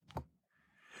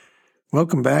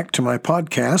Welcome back to my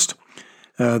podcast.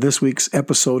 This week's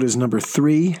episode is number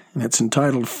 3, and it's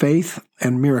entitled Faith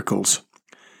and Miracles.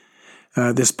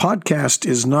 This podcast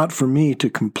is not for me to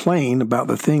complain about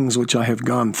the things which I have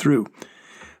gone through.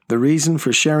 The reason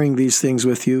for sharing these things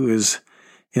with you is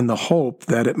in the hope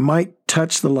that it might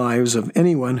touch the lives of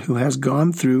anyone who has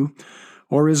gone through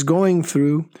or is going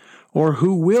through or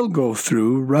who will go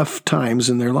through rough times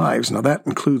in their lives. Now that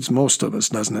includes most of us,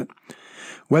 doesn't it?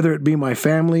 Whether it be my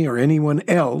family or anyone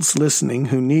else listening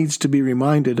who needs to be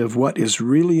reminded of what is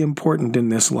really important in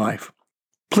this life.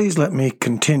 Please let me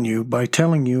continue by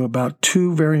telling you about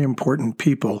 2 very important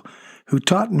people who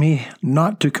taught me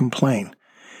not to complain,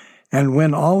 and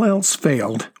when all else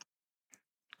failed,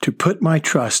 to put my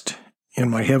trust in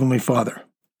my Heavenly Father.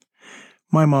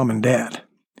 My mom and dad.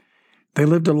 They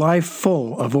lived a life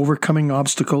full of overcoming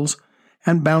obstacles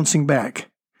and bouncing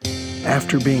back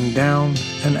after being down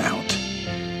and out.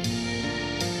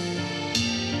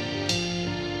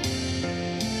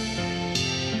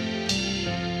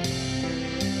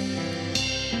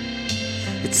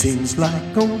 It seems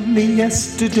like only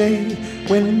yesterday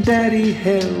when Daddy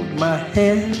held my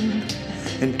hand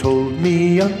and told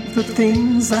me of the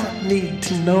things I need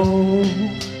to know.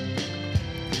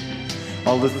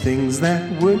 All the things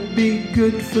that would be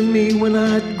good for me when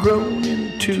I'd grown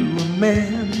into a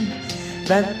man.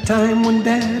 That time when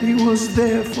Daddy was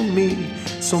there for me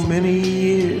so many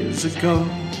years ago.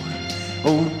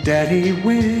 Oh Daddy,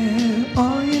 where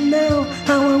are you now?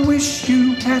 How I wish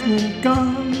you hadn't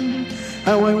gone.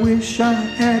 How I wish I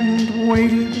hadn't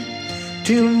waited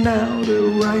till now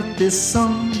to write this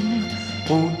song.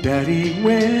 Oh Daddy,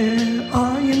 where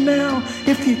are you now?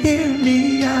 If you hear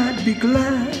me, I'd be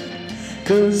glad.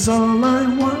 'Cause all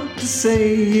I want to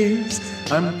say is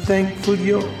I'm thankful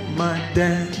you're my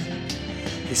dad.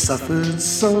 He suffered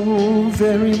so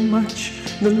very much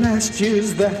the last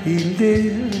years that he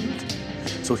lived,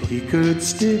 so he could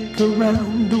stick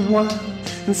around a while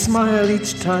and smile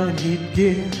each time he'd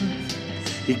give.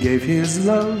 He gave his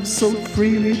love so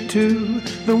freely to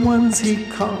the ones he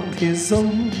called his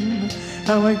own.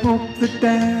 How I hope that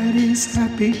Daddy's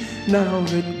happy now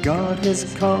that God has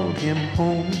called him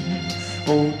home.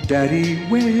 Oh Daddy,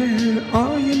 where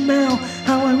are you now?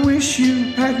 How I wish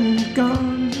you hadn't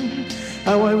gone.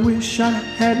 How I wish I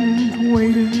hadn't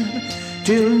waited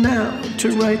till now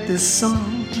to write this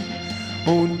song.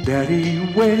 Oh Daddy,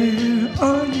 where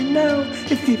are you now?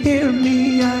 If you hear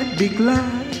me, I'd be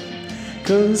glad.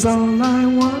 'Cause all I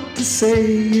want to say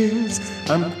is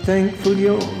I'm thankful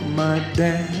you're my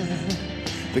dad.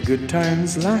 The good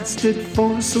times lasted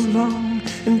for so long,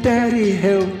 and Daddy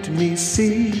helped me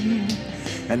see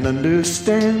and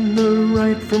understand the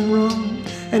right from wrong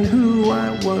and who I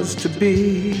was to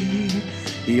be.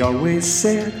 He always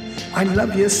said, I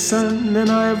love you, son,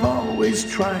 and I've always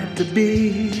tried to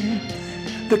be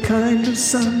the kind of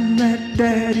son that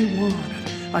Daddy wanted.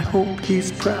 I hope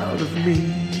he's proud of me.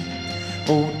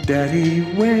 Oh Daddy,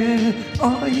 where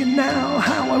are you now?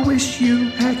 How I wish you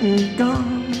hadn't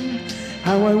gone.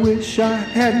 How I wish I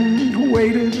hadn't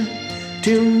waited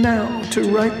till now to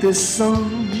write this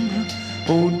song.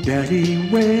 Oh Daddy,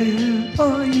 where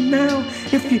are you now?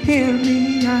 If you hear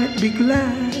me, I'd be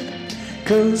glad.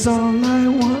 'Cause all I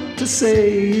want to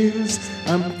say is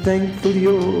I'm thankful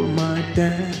you're my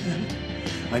dad.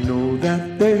 I know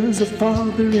that there's a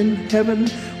Father in heaven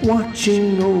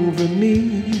watching over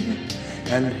me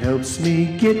and helps me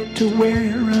get to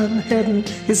where I'm heading.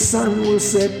 His Son will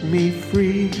set me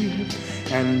free.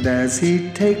 And as he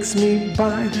takes me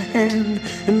by the hand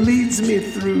and leads me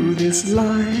through this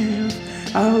life,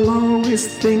 I'll always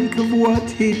think of what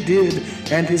he did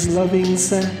and his loving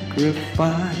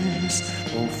sacrifice.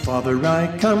 Oh Father, I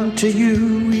come to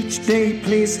you each day,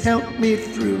 please help me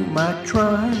through my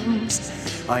trials.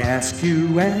 I ask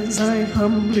you as I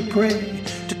humbly pray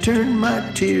to turn my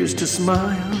tears to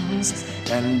smiles.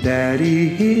 And Daddy,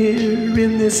 here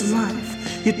in this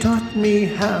life, you taught me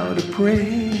how to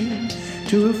pray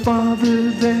to a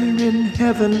Father there in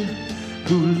heaven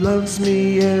who loves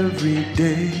me every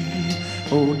day.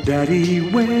 Oh Daddy,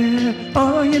 where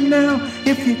are you now?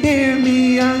 If you hear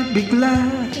me, I'd be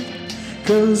glad.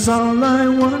 'Cause all I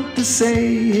want to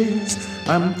say is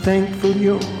I'm thankful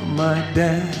you're my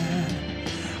dad.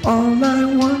 All I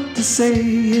want to say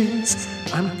is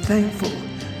I'm thankful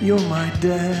you're my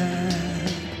dad.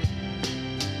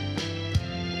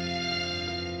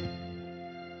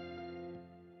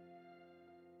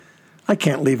 I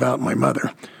can't leave out my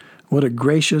mother. What a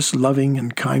gracious, loving,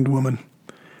 and kind woman.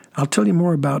 I'll tell you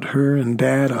more about her and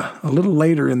Dad a little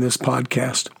later in this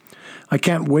podcast. I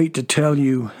can't wait to tell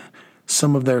you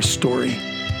some of their story.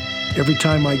 Every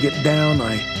time I get down,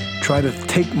 I try try to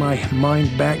take my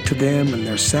mind back to them and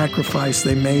their sacrifice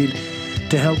they made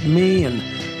to help me and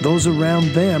those around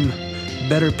them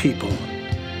better people.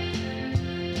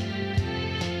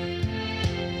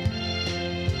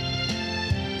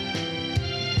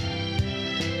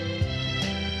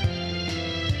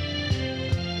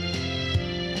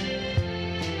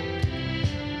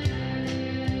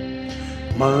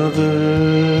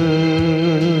 Mother,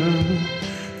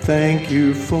 thank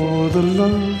you for the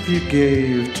love you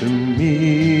gave to me.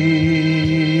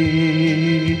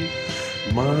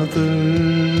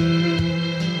 Mother,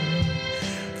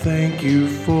 thank you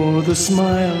for the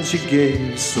smiles you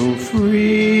gave so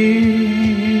free.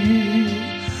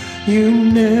 You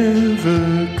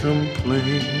never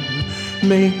complain.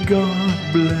 May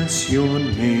God bless your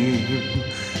name.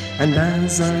 And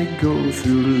as I go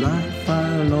through life,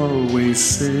 I'll always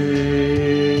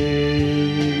say,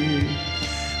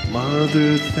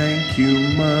 Mother, thank you,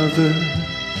 Mother.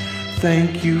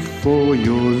 Thank you for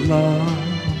your love.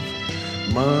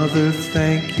 Mother,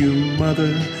 thank you,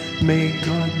 Mother. May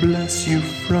God bless you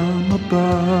from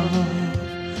above.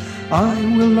 I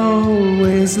will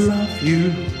always love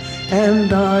you,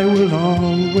 and I will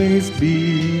always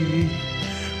be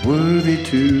worthy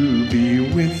to be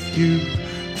with you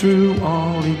through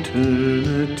all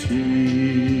eternity.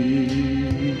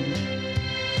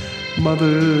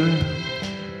 Mother,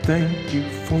 thank you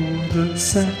for the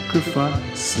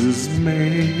sacrifices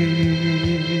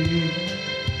made.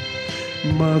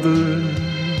 Mother,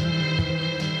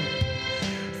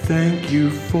 thank you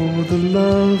for the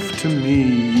love to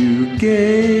me you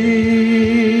gave.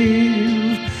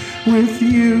 With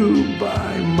you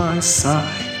by my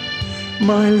side,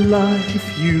 my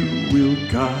life you will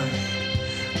guide.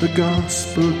 The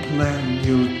gospel plan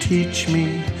you'll teach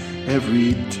me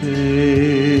every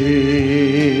day.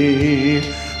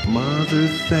 Mother,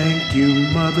 thank you,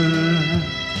 Mother.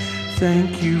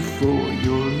 Thank you for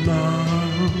your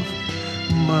love.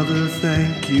 Mother,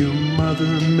 thank you,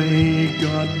 Mother. May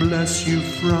God bless you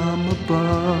from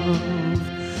above.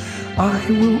 I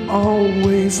will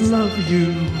always love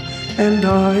you, and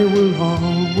I will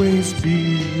always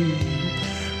be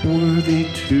worthy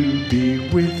to be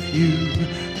with you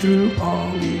through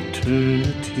all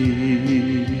eternity.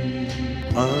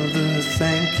 Mother,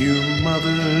 thank you,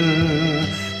 Mother.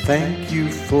 Thank you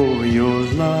for your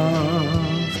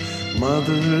love.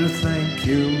 Mother, thank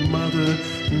you, Mother.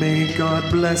 May God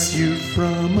bless you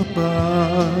from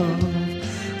above.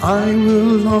 I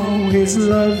will always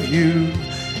love you,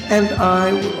 and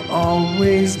I will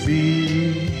always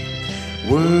be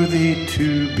worthy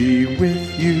to be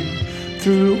with you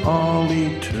through all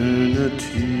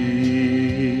eternity.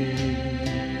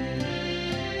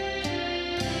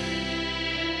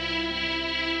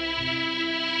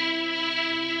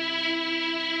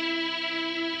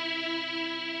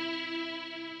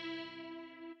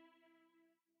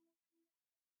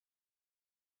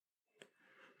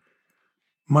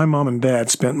 My mom and dad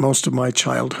spent most of my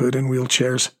childhood in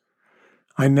wheelchairs.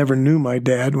 I never knew my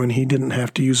dad when he didn't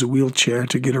have to use a wheelchair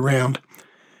to get around.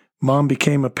 Mom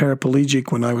became a paraplegic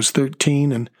when I was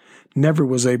 13 and never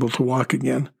was able to walk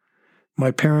again. My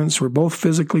parents were both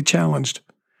physically challenged.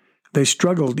 They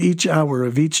struggled each hour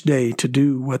of each day to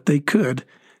do what they could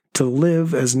to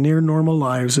live as near normal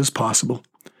lives as possible.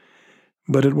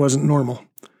 But it wasn't normal.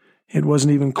 It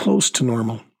wasn't even close to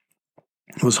normal.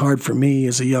 It was hard for me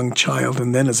as a young child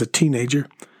and then as a teenager.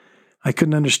 I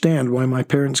couldn't understand why my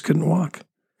parents couldn't walk.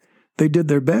 They did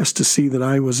their best to see that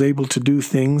I was able to do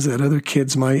things that other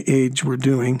kids my age were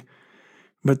doing,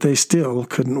 but they still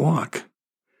couldn't walk.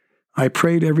 I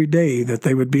prayed every day that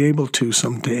they would be able to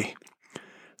someday.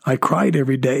 I cried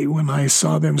every day when I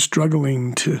saw them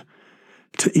struggling to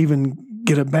even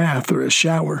get a bath or a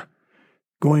shower.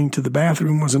 Going to the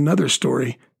bathroom was another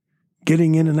story.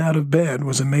 Getting in and out of bed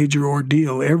was a major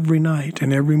ordeal every night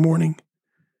and every morning.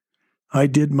 I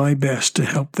did my best to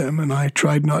help them, and I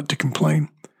tried not to complain.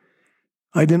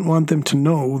 I didn't want them to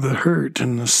know the hurt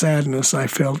and the sadness I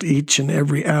felt each and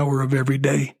every hour of every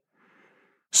day.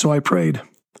 So I prayed.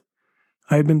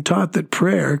 I had been taught that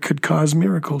prayer could cause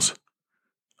miracles.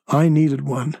 I needed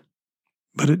one,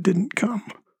 but it didn't come.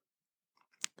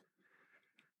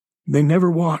 They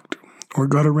never walked or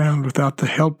got around without the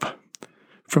help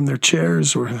from their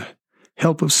chairs or the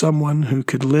help of someone who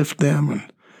could lift them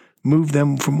and move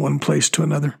them from one place to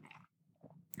another.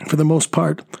 For the most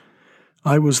part,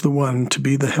 I was the one to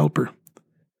be the helper.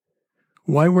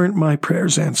 Why weren't my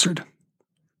prayers answered?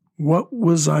 What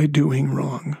was I doing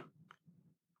wrong?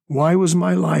 Why was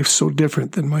my life so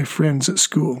different than my friends at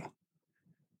school?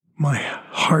 My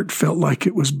heart felt like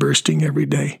it was bursting every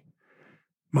day.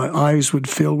 My eyes would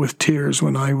fill with tears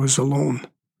when I was alone.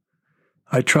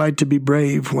 I tried to be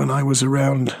brave when I was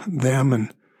around them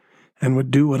and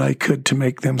would do what I could to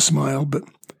make them smile, but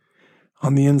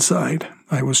on the inside,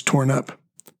 I was torn up.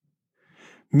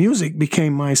 Music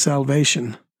became my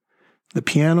salvation. The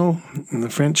piano and the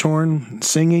French horn and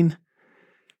singing,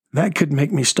 that could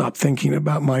make me stop thinking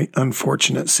about my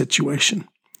unfortunate situation.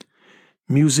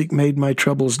 Music made my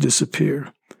troubles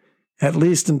disappear, at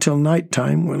least until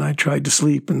nighttime when I tried to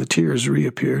sleep and the tears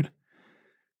reappeared.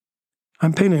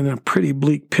 I'm painting a pretty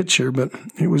bleak picture, but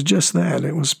it was just that.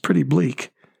 It was pretty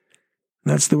bleak.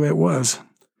 That's the way it was.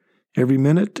 Every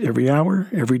minute, every hour,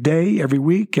 every day, every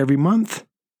week, every month.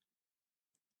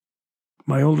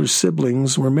 My older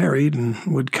siblings were married and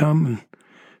would come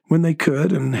when they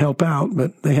could and help out,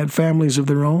 but they had families of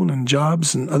their own and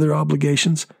jobs and other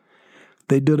obligations.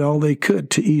 They did all they could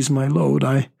to ease my load.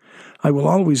 I will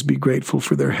always be grateful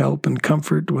for their help and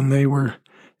comfort when they were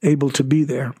able to be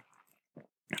there.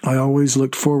 I always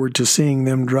looked forward to seeing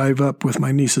them drive up with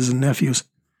my nieces and nephews,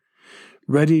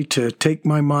 ready to take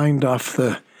my mind off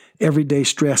the everyday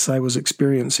stress I was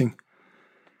experiencing.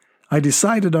 I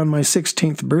decided on my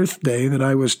 16th birthday that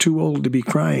I was too old to be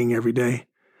crying every day.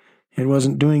 It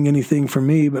wasn't doing anything for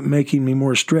me but making me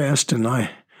more stressed, and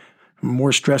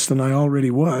more stressed than I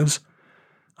already was.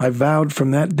 I vowed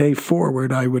from that day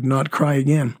forward I would not cry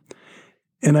again,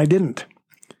 and I didn't,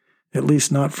 at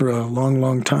least not for a long,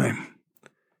 long time.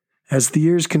 As the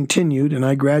years continued and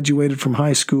I graduated from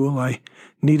high school, I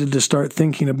needed to start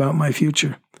thinking about my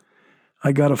future.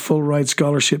 I got a full-ride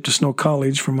scholarship to Snow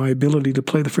College for my ability to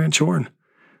play the French horn.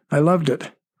 I loved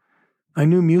it. I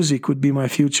knew music would be my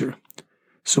future,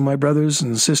 so my brothers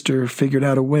and sister figured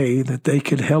out a way that they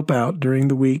could help out during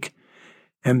the week,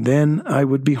 and then I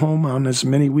would be home on as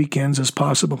many weekends as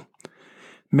possible.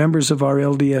 Members of our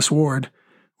LDS ward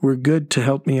were good to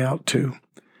help me out, too.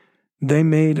 They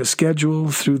made a schedule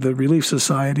through the Relief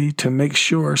Society to make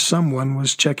sure someone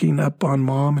was checking up on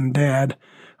Mom and Dad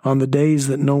on the days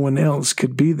that no one else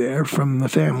could be there from the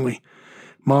family.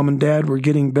 Mom and Dad were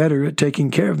getting better at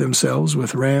taking care of themselves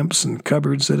with ramps and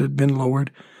cupboards that had been lowered,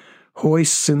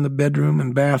 hoists in the bedroom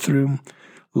and bathroom,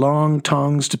 long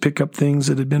tongs to pick up things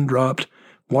that had been dropped,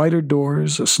 wider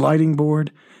doors, a sliding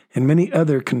board, and many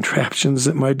other contraptions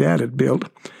that my dad had built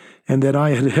and that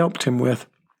I had helped him with.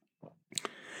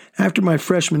 After my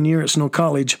freshman year at Snow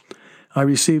College, I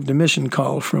received a mission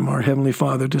call from our Heavenly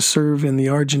Father to serve in the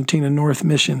Argentina North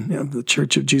Mission of the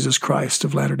Church of Jesus Christ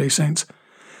of Latter-day Saints.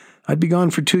 I'd be gone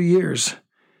for 2 years,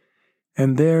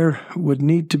 and there would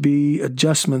need to be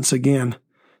adjustments again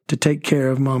to take care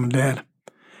of Mom and Dad.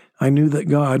 I knew that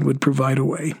God would provide a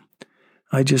way.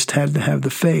 I just had to have the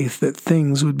faith that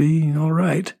things would be all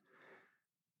right.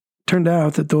 Turned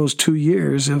out that those 2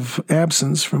 years of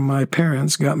absence from my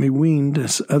parents got me weaned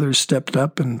as others stepped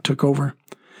up and took over.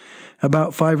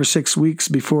 About 5 or 6 weeks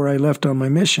before I left on my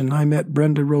mission, I met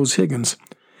Brenda Rose Higgins,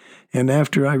 and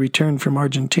after I returned from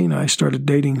Argentina, I started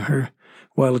dating her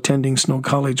while attending Snow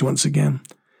College once again.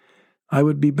 I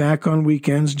would be back on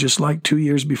weekends just like 2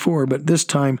 years before, but this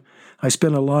time I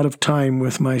spent a lot of time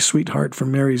with my sweetheart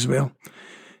from Marysville.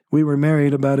 We were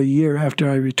married about a year after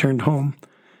I returned home.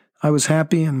 I was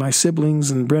happy, and my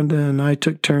siblings and Brenda and I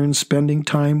took turns spending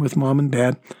time with Mom and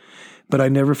Dad, but I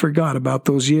never forgot about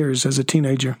those years as a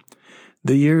teenager,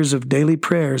 the years of daily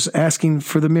prayers asking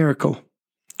for the miracle,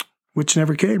 which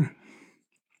never came.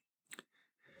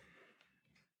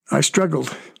 I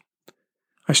struggled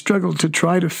to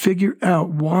try to figure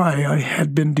out why I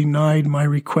had been denied my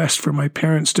request for my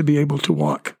parents to be able to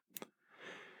walk.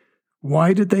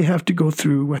 Why did they have to go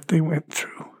through what they went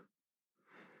through?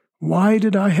 Why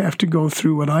did I have to go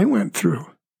through what I went through?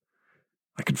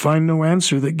 I could find no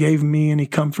answer that gave me any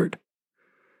comfort.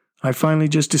 I finally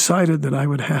just decided that I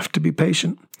would have to be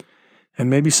patient, and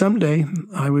maybe someday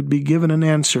I would be given an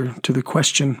answer to the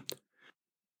question,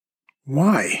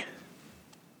 why?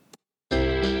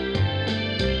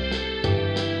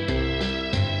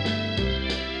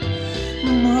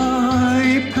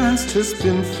 My past has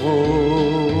been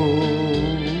full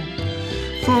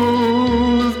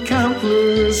of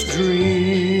countless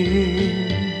dreams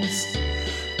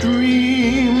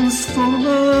full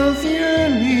of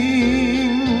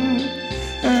yearning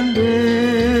and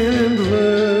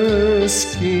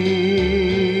endless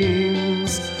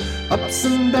schemes, ups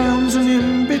and downs and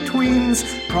in-betweens,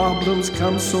 problems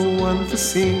come so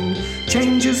unforeseen,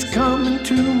 changes come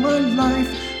into my life.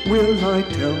 Will I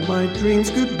tell my dreams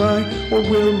goodbye, or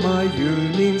will my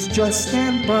yearnings just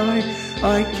stand by?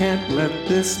 I can't let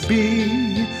this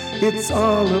be, it's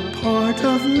all a part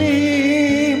of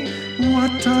me.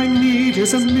 What I need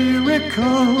is a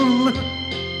miracle.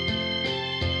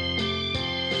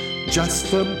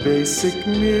 just a basic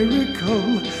miracle,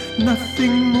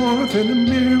 nothing more than a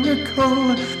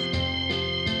miracle.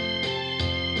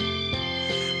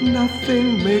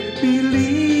 Nothing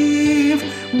make-believe,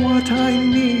 what I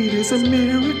need is a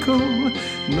miracle,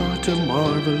 not a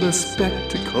marvelous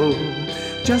spectacle,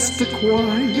 just a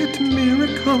quiet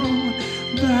miracle,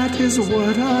 that is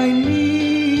what I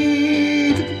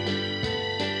need.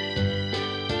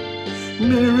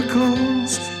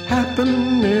 Miracles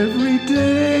happen every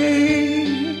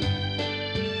day.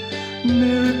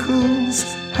 Miracles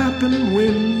happen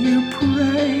when you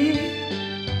pray.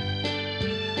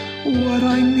 What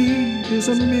I need is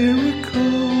a miracle.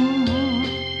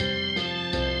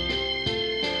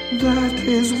 That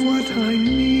is what I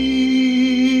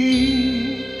need.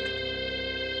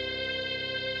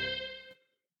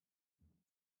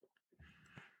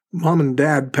 Mom and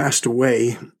Dad passed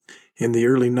away in the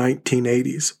early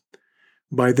 1980s.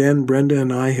 By then, Brenda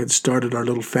and I had started our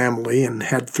little family and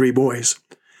had 3 boys.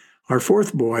 Our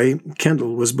 4th boy,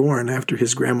 Kendall, was born after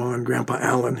his grandma and grandpa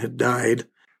Alan had died,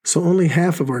 so only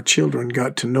half of our children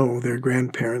got to know their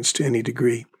grandparents to any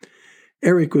degree.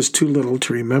 Eric was too little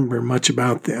to remember much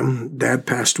about them. Dad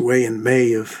passed away in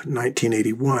May of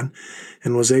 1981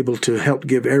 and was able to help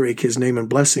give Eric his name and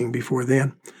blessing before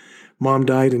then. Mom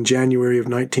died in January of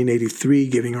 1983,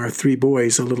 giving our 3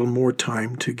 boys a little more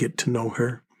time to get to know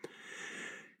her.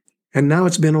 And now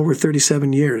it's been over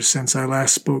 37 years since I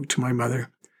last spoke to my mother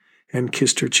and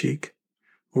kissed her cheek.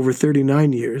 Over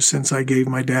 39 years since I gave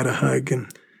my dad a hug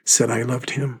and said I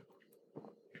loved him.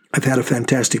 I've had a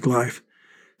fantastic life.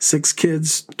 6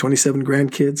 kids, 27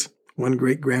 grandkids, 1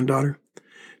 great-granddaughter.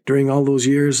 During all those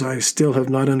years, I still have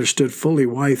not understood fully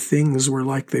why things were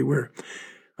like they were.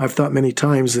 I've thought many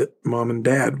times that Mom and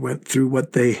Dad went through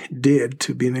what they did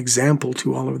to be an example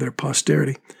to all of their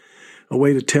posterity, a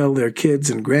way to tell their kids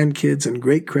and grandkids and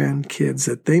great-grandkids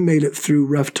that they made it through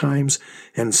rough times,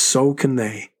 and so can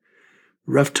they.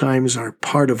 Rough times are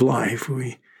part of life.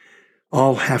 We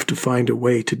all have to find a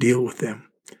way to deal with them.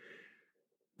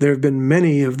 There have been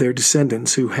many of their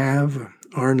descendants who have,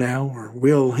 are now, or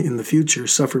will in the future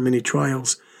suffer many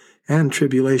trials and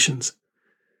tribulations.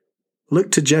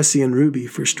 Look to Jesse and Ruby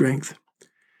for strength.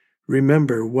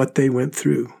 Remember what they went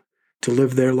through to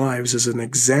live their lives as an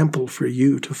example for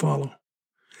you to follow.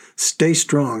 Stay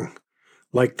strong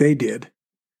like they did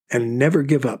and never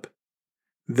give up.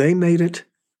 They made it,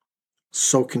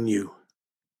 so can you.